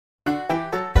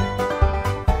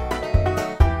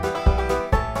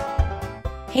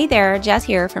Hey there, Jess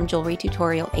here from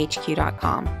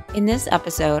JewelryTutorialHQ.com. In this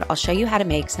episode, I'll show you how to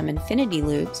make some infinity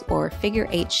loops or figure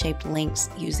 8 shaped links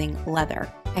using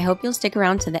leather. I hope you'll stick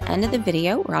around to the end of the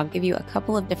video where I'll give you a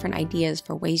couple of different ideas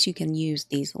for ways you can use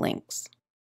these links.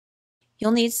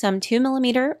 You'll need some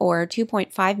 2mm or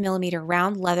 2.5mm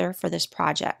round leather for this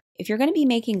project. If you're going to be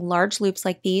making large loops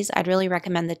like these, I'd really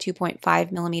recommend the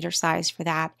 2.5mm size for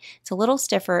that. It's a little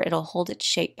stiffer, it'll hold its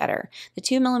shape better. The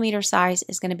 2mm size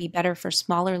is going to be better for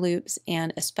smaller loops,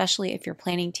 and especially if you're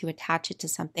planning to attach it to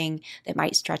something that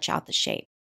might stretch out the shape.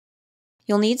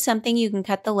 You'll need something you can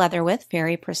cut the leather with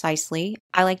very precisely.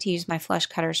 I like to use my flush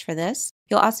cutters for this.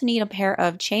 You'll also need a pair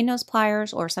of chain nose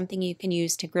pliers or something you can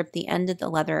use to grip the end of the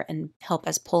leather and help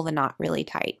us pull the knot really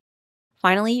tight.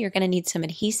 Finally, you're going to need some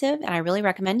adhesive, and I really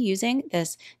recommend using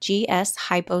this GS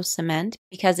Hypo Cement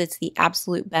because it's the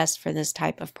absolute best for this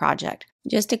type of project.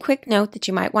 Just a quick note that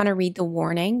you might want to read the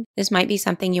warning. This might be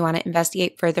something you want to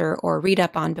investigate further or read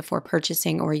up on before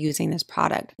purchasing or using this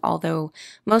product. Although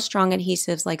most strong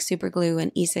adhesives like Superglue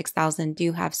and E6000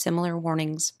 do have similar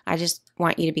warnings, I just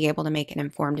want you to be able to make an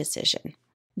informed decision.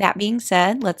 That being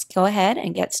said, let's go ahead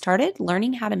and get started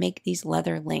learning how to make these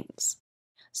leather links.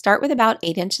 Start with about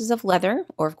 8 inches of leather,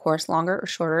 or of course longer or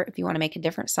shorter if you want to make a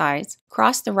different size.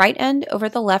 Cross the right end over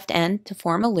the left end to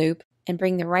form a loop, and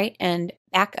bring the right end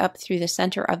back up through the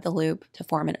center of the loop to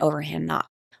form an overhand knot.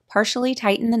 Partially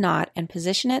tighten the knot and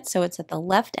position it so it's at the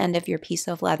left end of your piece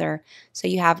of leather so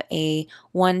you have a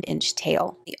 1-inch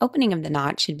tail. The opening of the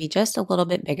knot should be just a little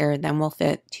bit bigger than will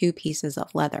fit 2 pieces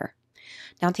of leather.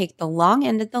 Now take the long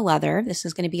end of the leather, this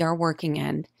is going to be our working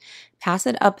end, pass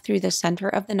it up through the center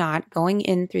of the knot, going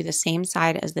in through the same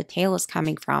side as the tail is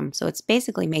coming from, so it's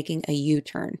basically making a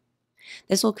U-turn.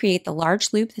 This will create the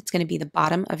large loop that's going to be the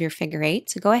bottom of your figure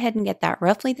 8, so go ahead and get that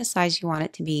roughly the size you want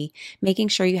it to be, making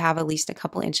sure you have at least a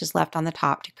couple inches left on the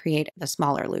top to create the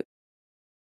smaller loop.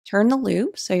 Turn the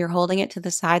loop so you're holding it to the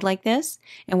side like this,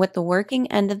 and with the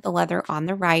working end of the leather on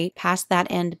the right, pass that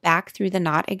end back through the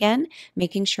knot again,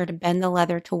 making sure to bend the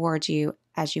leather towards you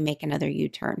as you make another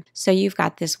U-turn. So you've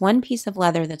got this one piece of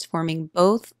leather that's forming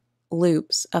both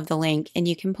loops of the link, and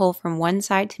you can pull from one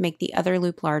side to make the other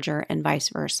loop larger and vice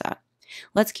versa.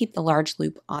 Let's keep the large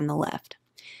loop on the left.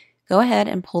 Go ahead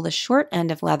and pull the short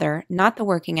end of leather, not the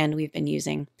working end we've been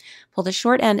using. Pull the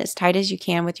short end as tight as you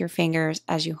can with your fingers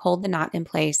as you hold the knot in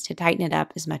place to tighten it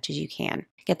up as much as you can.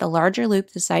 Get the larger loop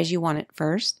the size you want it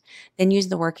first, then use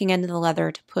the working end of the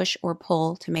leather to push or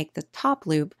pull to make the top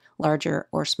loop larger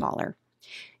or smaller.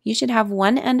 You should have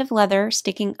one end of leather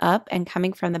sticking up and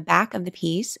coming from the back of the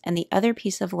piece, and the other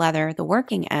piece of leather, the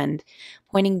working end,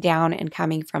 pointing down and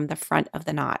coming from the front of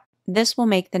the knot. This will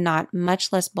make the knot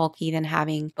much less bulky than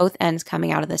having both ends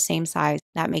coming out of the same size.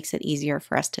 That makes it easier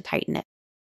for us to tighten it.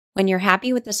 When you're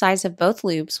happy with the size of both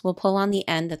loops, we'll pull on the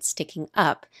end that's sticking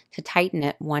up to tighten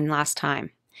it one last time.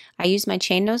 I use my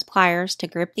chain nose pliers to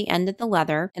grip the end of the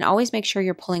leather, and always make sure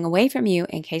you're pulling away from you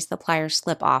in case the pliers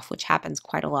slip off, which happens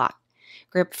quite a lot.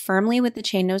 Grip firmly with the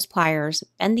chain nose pliers,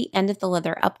 bend the end of the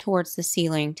leather up towards the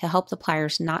ceiling to help the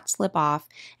pliers not slip off,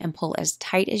 and pull as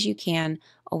tight as you can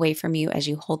away from you as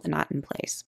you hold the knot in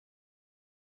place.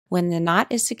 When the knot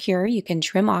is secure, you can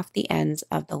trim off the ends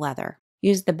of the leather.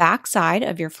 Use the back side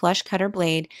of your flush cutter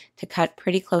blade to cut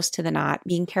pretty close to the knot,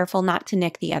 being careful not to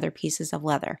nick the other pieces of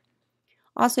leather.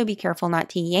 Also be careful not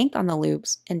to yank on the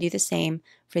loops, and do the same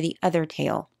for the other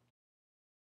tail.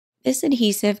 This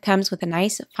adhesive comes with a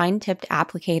nice fine-tipped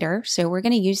applicator, so we're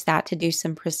going to use that to do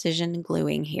some precision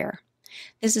gluing here.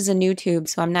 This is a new tube,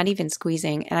 so I'm not even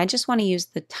squeezing, and I just want to use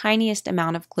the tiniest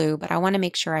amount of glue, but I want to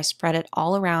make sure I spread it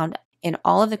all around in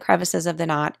all of the crevices of the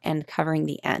knot and covering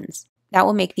the ends. That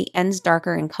will make the ends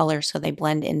darker in color so they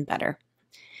blend in better.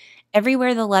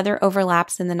 Everywhere the leather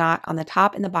overlaps in the knot on the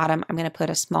top and the bottom, I'm going to put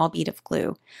a small bead of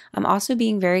glue. I'm also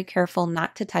being very careful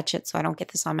not to touch it so I don't get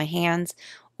this on my hands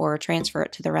or transfer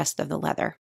it to the rest of the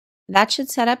leather. That should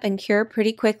set up and cure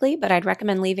pretty quickly, but I'd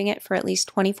recommend leaving it for at least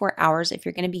 24 hours if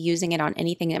you're going to be using it on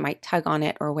anything that might tug on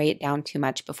it or weigh it down too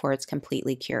much before it's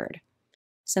completely cured.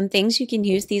 Some things you can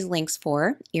use these links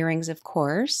for: earrings, of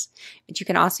course, but you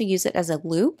can also use it as a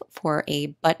loop for a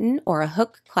button or a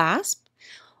hook clasp,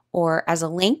 or as a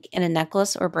link in a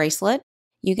necklace or bracelet.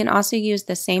 You can also use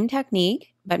the same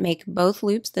technique, but make both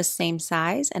loops the same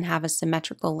size and have a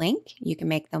symmetrical link. You can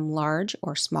make them large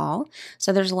or small.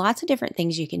 So there's lots of different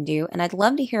things you can do, and I'd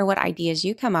love to hear what ideas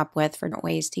you come up with for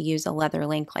ways to use a leather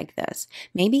link like this.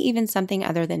 Maybe even something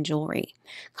other than jewelry.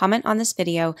 Comment on this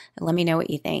video and let me know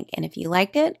what you think. And if you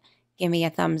liked it, give me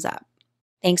a thumbs up.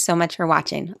 Thanks so much for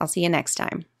watching. I'll see you next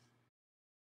time.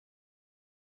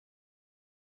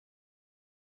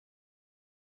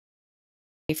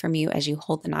 from you as you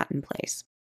hold the knot in place.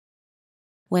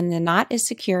 When the knot is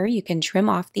secure, you can trim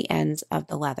off the ends of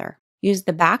the leather. Use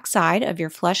the back side of your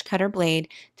flush cutter blade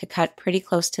to cut pretty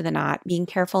close to the knot, being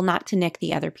careful not to nick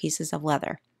the other pieces of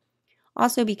leather.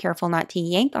 Also be careful not to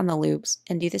yank on the loops,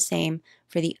 and do the same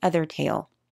for the other tail.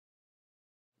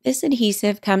 This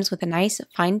adhesive comes with a nice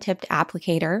fine-tipped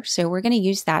applicator, so we're going to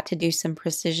use that to do some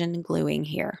precision gluing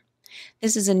here.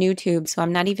 This is a new tube, so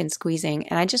I'm not even squeezing,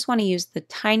 and I just want to use the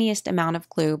tiniest amount of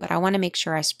glue, but I want to make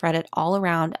sure I spread it all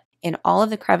around in all of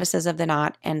the crevices of the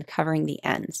knot and covering the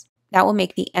ends. That will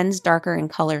make the ends darker in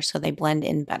color so they blend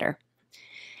in better.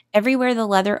 Everywhere the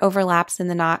leather overlaps in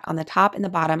the knot on the top and the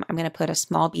bottom, I'm going to put a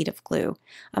small bead of glue.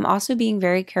 I'm also being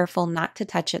very careful not to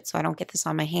touch it so I don't get this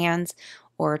on my hands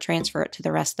or transfer it to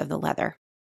the rest of the leather.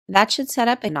 That should set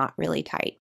up a knot really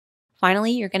tight.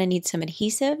 Finally, you're going to need some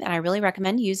adhesive, and I really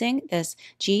recommend using this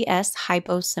GS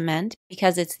Hypo Cement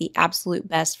because it's the absolute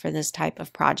best for this type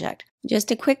of project.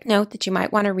 Just a quick note that you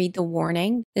might want to read the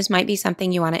warning. This might be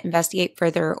something you want to investigate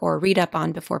further or read up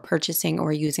on before purchasing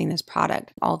or using this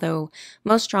product. Although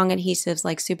most strong adhesives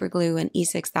like Superglue and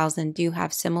E6000 do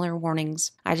have similar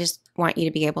warnings, I just want you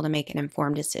to be able to make an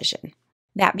informed decision.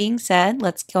 That being said,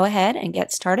 let's go ahead and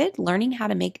get started learning how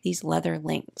to make these leather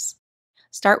links.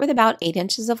 Start with about 8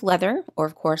 inches of leather, or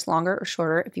of course longer or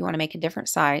shorter if you want to make a different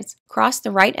size. Cross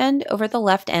the right end over the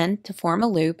left end to form a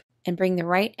loop, and bring the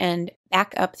right end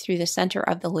back up through the center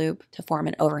of the loop to form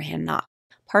an overhand knot.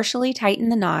 Partially tighten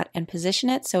the knot and position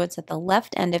it so it's at the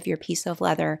left end of your piece of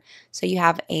leather so you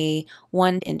have a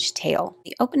 1-inch tail.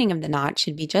 The opening of the knot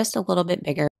should be just a little bit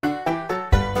bigger.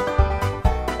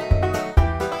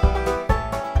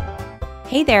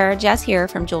 Hey there, Jess here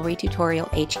from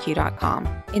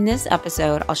JewelryTutorialHQ.com. In this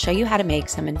episode, I'll show you how to make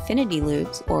some infinity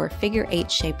loops or figure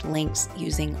 8-shaped links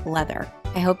using leather.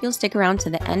 I hope you'll stick around to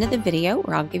the end of the video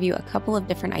where I'll give you a couple of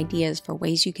different ideas for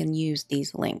ways you can use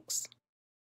these links.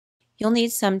 You'll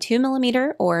need some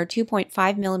 2mm or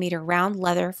 2.5mm round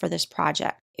leather for this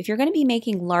project. If you're going to be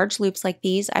making large loops like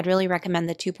these, I'd really recommend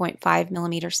the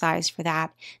 2.5mm size for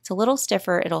that. It's a little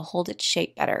stiffer, it'll hold its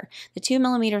shape better. The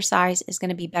 2mm size is going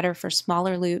to be better for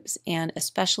smaller loops, and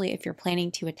especially if you're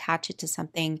planning to attach it to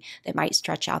something that might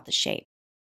stretch out the shape.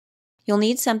 You'll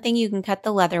need something you can cut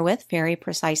the leather with very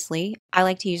precisely. I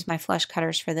like to use my flush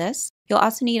cutters for this. You'll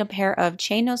also need a pair of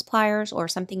chain nose pliers or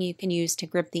something you can use to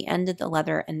grip the end of the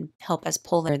leather and help us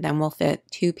pull there. Then we'll fit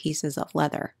 2 pieces of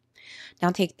leather. Now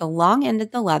take the long end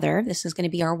of the leather, this is going to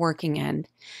be our working end,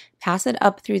 pass it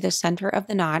up through the center of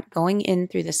the knot, going in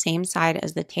through the same side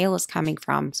as the tail is coming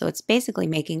from, so it's basically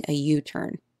making a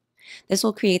U-turn. This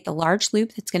will create the large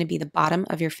loop that's going to be the bottom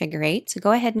of your figure 8, so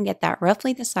go ahead and get that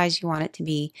roughly the size you want it to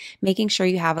be, making sure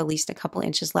you have at least a couple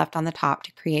inches left on the top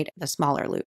to create the smaller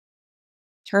loop.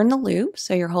 Turn the loop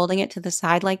so you're holding it to the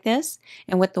side like this,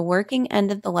 and with the working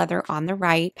end of the leather on the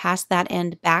right, pass that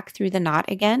end back through the knot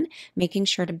again, making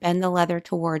sure to bend the leather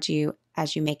towards you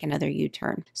as you make another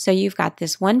U-turn. So you've got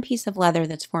this one piece of leather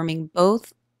that's forming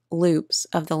both loops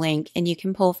of the link, and you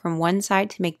can pull from one side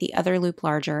to make the other loop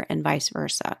larger and vice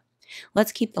versa.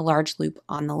 Let's keep the large loop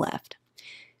on the left.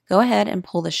 Go ahead and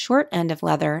pull the short end of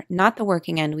leather, not the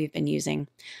working end we've been using.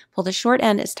 Pull the short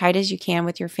end as tight as you can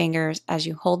with your fingers as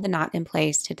you hold the knot in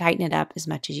place to tighten it up as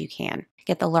much as you can.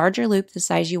 Get the larger loop the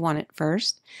size you want it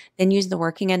first, then use the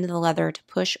working end of the leather to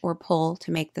push or pull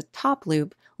to make the top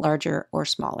loop larger or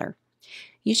smaller.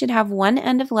 You should have one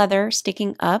end of leather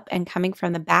sticking up and coming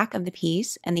from the back of the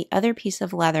piece, and the other piece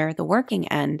of leather, the working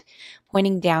end,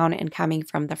 pointing down and coming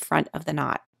from the front of the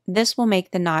knot. This will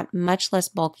make the knot much less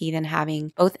bulky than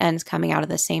having both ends coming out of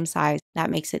the same size.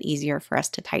 That makes it easier for us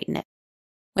to tighten it.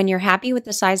 When you're happy with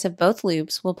the size of both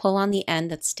loops, we'll pull on the end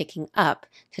that's sticking up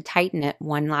to tighten it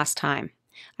one last time.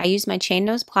 I use my chain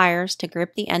nose pliers to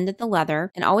grip the end of the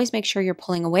leather, and always make sure you're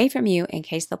pulling away from you in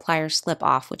case the pliers slip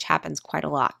off, which happens quite a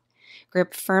lot.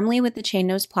 Grip firmly with the chain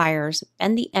nose pliers,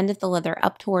 bend the end of the leather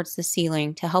up towards the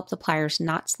ceiling to help the pliers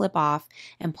not slip off,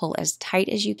 and pull as tight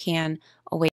as you can away